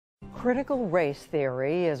Critical race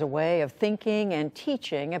theory is a way of thinking and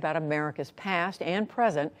teaching about America's past and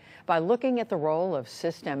present by looking at the role of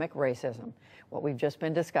systemic racism, what we've just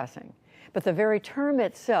been discussing. But the very term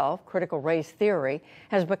itself, critical race theory,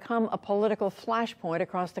 has become a political flashpoint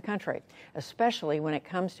across the country, especially when it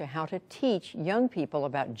comes to how to teach young people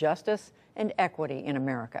about justice and equity in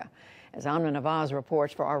America. As Amna Nawaz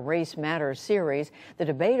reports for our Race Matters series, the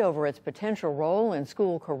debate over its potential role in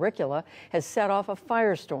school curricula has set off a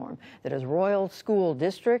firestorm that has roiled school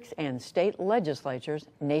districts and state legislatures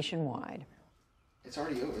nationwide. It's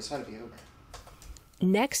already over. It's ought to be over.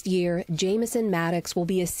 Next year, Jamison Maddox will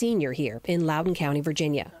be a senior here in Loudoun County,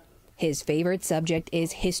 Virginia. His favorite subject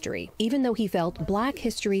is history, even though he felt Black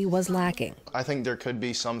history was lacking. I think there could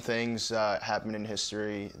be some things that happened in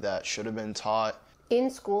history that should have been taught. In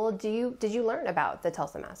school, did you learn about the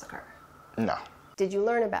Tulsa Massacre? No. Did you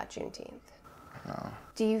learn about Juneteenth? No.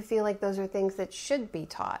 Do you feel like those are things that should be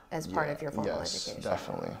taught as part of your formal education?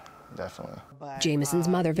 Yes, definitely. Jamison's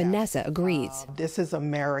mother, Vanessa, agrees. This is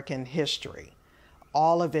American history.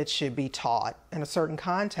 All of it should be taught in a certain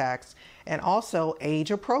context and also age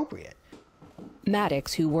appropriate.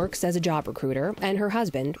 Maddox, who works as a job recruiter, and her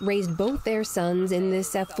husband raised both their sons in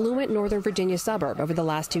this affluent Northern Virginia suburb over the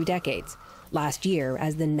last 2 decades. Last year,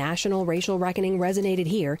 as the national racial reckoning resonated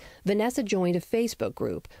here, Vanessa joined a Facebook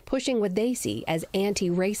group pushing what they see as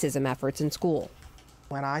anti-racism efforts in school.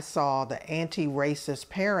 When I saw the anti-racist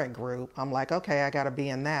parent group, I'm like, okay, I got to be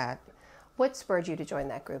in that. What spurred you to join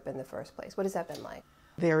that group in the first place? What has that been like?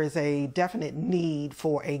 There is a definite need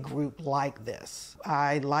for a group like this.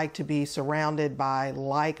 I like to be surrounded by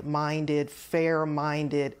like-minded,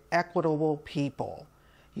 fair-minded, equitable people.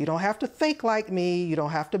 You don't have to think like me, you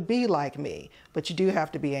don't have to be like me, but you do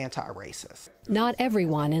have to be anti-racist. Not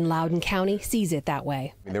everyone in Loudoun County sees it that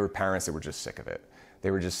way. There were parents that were just sick of it. They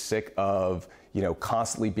were just sick of,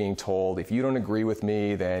 constantly being told, if you don't agree with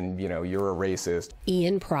me, then, you're a racist.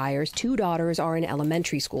 Ian Pryor's 2 daughters are in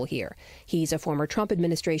elementary school here. He's a former Trump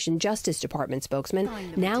administration Justice Department spokesman,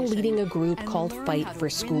 now leading a group called Fight for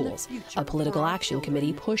Schools, a political action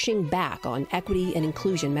committee pushing back on equity and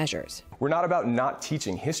inclusion measures. We're not about not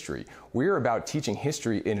teaching history. We're about teaching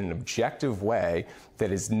history in an objective way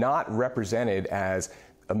that is not represented as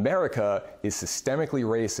America is systemically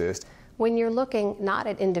racist. When you're looking not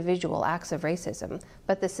at individual acts of racism,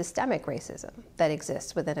 but the systemic racism that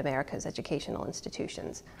exists within America's educational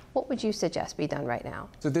institutions, what would you suggest be done right now?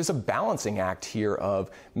 So there's a balancing act here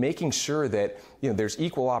of making sure that there's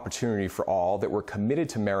equal opportunity for all, that we're committed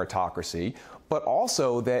to meritocracy, but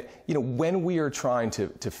also that when we are trying to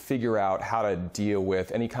figure out how to deal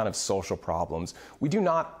with any kind of social problems, we do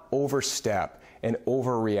not overstep and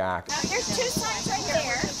overreact. Here's 2 signs right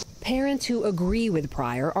there. Parents who agree with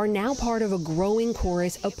Pryor are now part of a growing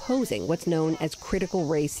chorus opposing what's known as critical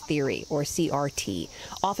race theory, or CRT,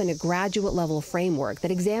 often a graduate-level framework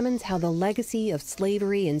that examines how the legacy of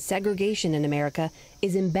slavery and segregation in America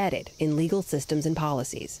is embedded in legal systems and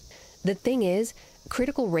policies. The thing is,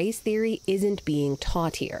 critical race theory isn't being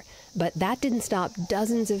taught here, but that didn't stop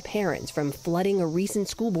dozens of parents from flooding a recent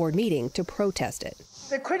school board meeting to protest it.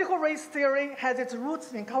 The critical race theory has its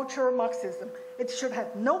roots in cultural Marxism. It should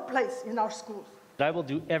have no place in our schools. I will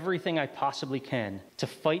do everything I possibly can to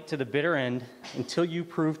fight to the bitter end until you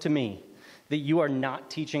prove to me that you are not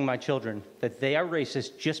teaching my children that they are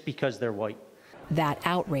racist just because they're white. That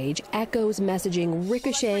outrage echoes messaging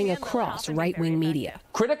ricocheting across right-wing media.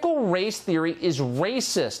 Critical race theory is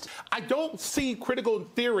racist. I don't see critical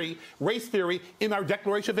race theory, in our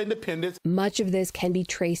Declaration of Independence. Much of this can be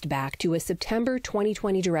traced back to a September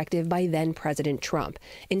 2020 directive by then-President Trump,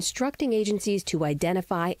 instructing agencies to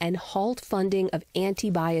identify and halt funding of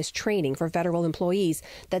anti-bias training for federal employees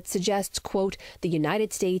that suggests, quote, the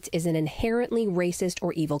United States is an inherently racist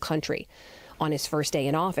or evil country. On his first day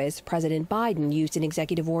in office, President Biden used an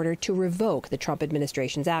executive order to revoke the Trump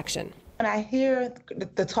administration's action. When I hear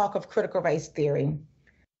the talk of critical race theory,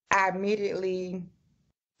 I immediately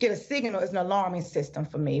get a signal. It's an alarming system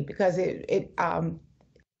for me because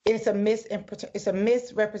it's a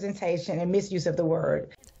misrepresentation and misuse of the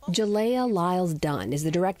word. Jalea Lyles Dunn is the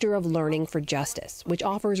Director of Learning for Justice, which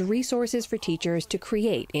offers resources for teachers to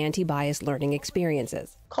create anti-bias learning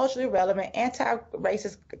experiences. Culturally relevant,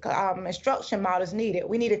 anti-racist instruction models needed.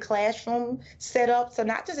 We need a classroom set up, so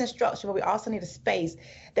not just instruction, but we also need a space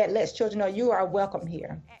that lets children know you are welcome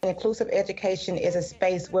here. Inclusive education is a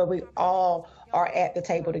space where we all are at the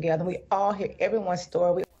table together. We all hear everyone's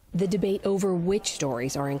story. The debate over which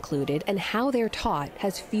stories are included and how they're taught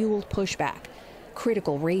has fueled pushback.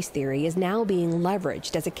 Critical race theory is now being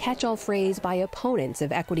leveraged as a catch-all phrase by opponents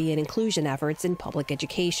of equity and inclusion efforts in public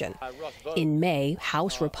education. In May,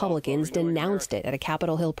 House Republicans denounced it at a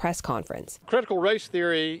Capitol Hill press conference. Critical race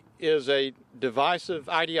theory is a divisive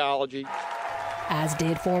ideology. As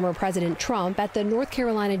did former President Trump at the North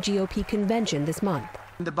Carolina GOP convention this month.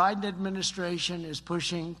 The Biden administration is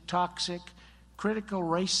pushing toxic critical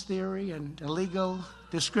race theory and illegal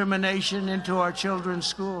discrimination into our children's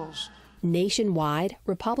schools. Nationwide,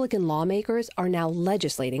 Republican lawmakers are now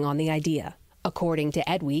legislating on the idea. According to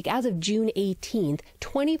EdWeek, as of June 18th,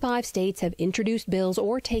 25 states have introduced bills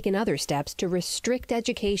or taken other steps to restrict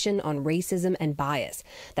education on racism and bias.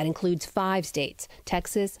 That includes 5 states,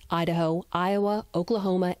 Texas, Idaho, Iowa,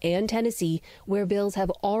 Oklahoma, and Tennessee, where bills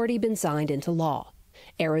have already been signed into law.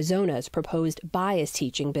 Arizona's proposed bias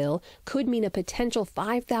teaching bill could mean a potential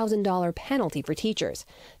 $5,000 penalty for teachers.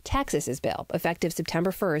 Texas's bill, effective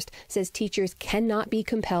September 1st, says teachers cannot be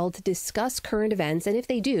compelled to discuss current events, and if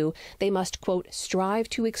they do, they must, quote, strive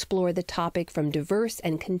to explore the topic from diverse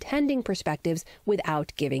and contending perspectives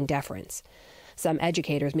without giving deference. Some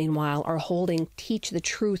educators, meanwhile, are holding Teach the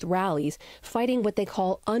Truth rallies, fighting what they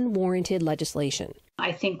call unwarranted legislation.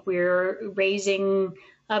 I think we're raising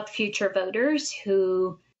up future voters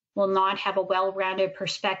who will not have a well-rounded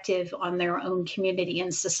perspective on their own community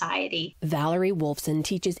and society. Valerie Wolfson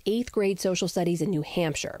teaches 8th grade social studies in New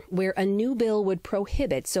Hampshire, where a new bill would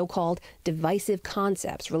prohibit so-called divisive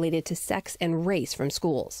concepts related to sex and race from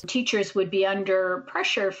schools. Teachers would be under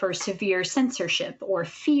pressure for severe censorship or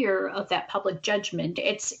fear of that public judgment.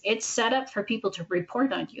 It's set up for people to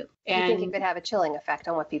report on you. And you think it could have a chilling effect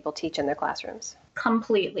on what people teach in their classrooms?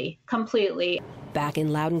 Completely. Back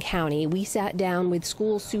in Loudoun County, we sat down with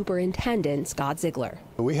school superintendent Scott Ziegler.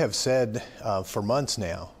 We have said for months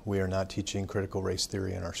now, we are not teaching critical race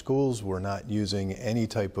theory in our schools. We're not using any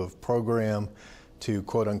type of program to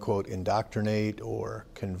quote unquote indoctrinate or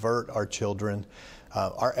convert our children.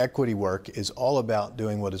 Our equity work is all about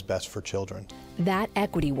doing what is best for children. That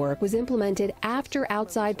equity work was implemented after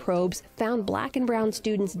outside probes found Black and brown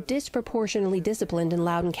students disproportionately disciplined in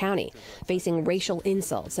Loudoun County, facing racial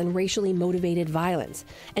insults and racially motivated violence,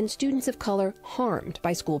 and students of color harmed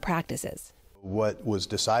by school practices. What was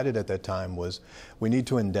decided at that time was we need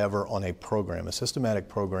to endeavor on a program, a systematic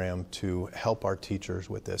program to help our teachers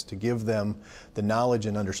with this, to give them the knowledge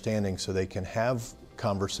and understanding so they can have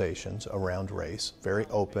conversations around race, very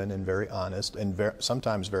open and very honest and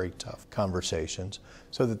sometimes very tough conversations,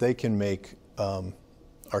 so that they can make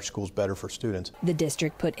our schools better for students. The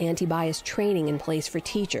district put anti-bias training in place for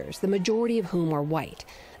teachers, the majority of whom are white.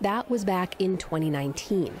 That was back in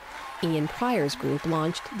 2019. Ian Pryor's group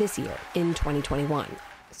launched this year in 2021.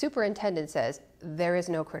 Superintendent says there is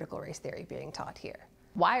no critical race theory being taught here.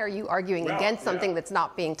 Why are you arguing against something that's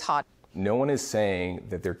not being taught? No one is saying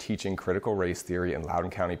that they're teaching critical race theory in Loudoun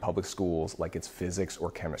County Public Schools like it's physics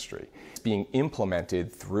or chemistry. It's being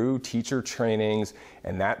implemented through teacher trainings,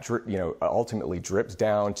 and that ultimately drips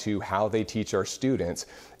down to how they teach our students.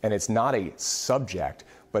 And it's not a subject,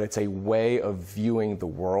 but it's a way of viewing the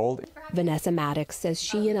world. Vanessa Maddox says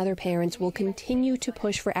she and other parents will continue to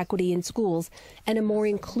push for equity in schools and a more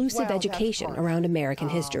inclusive education around American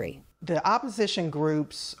history. The opposition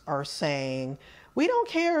groups are saying, we don't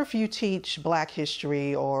care if you teach Black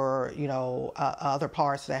history or, other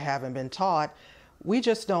parts that haven't been taught. We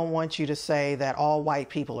just don't want you to say that all white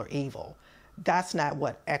people are evil. That's not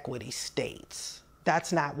what equity states.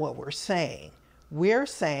 That's not what we're saying. We're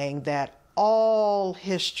saying that all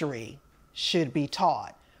history should be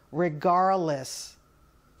taught, regardless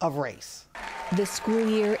of race. The school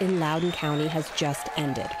year in Loudoun County has just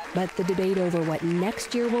ended, but the debate over what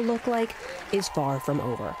next year will look like is far from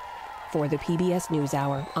over. For the PBS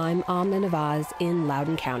NewsHour, I'm Amna Nawaz in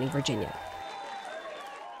Loudoun County, Virginia.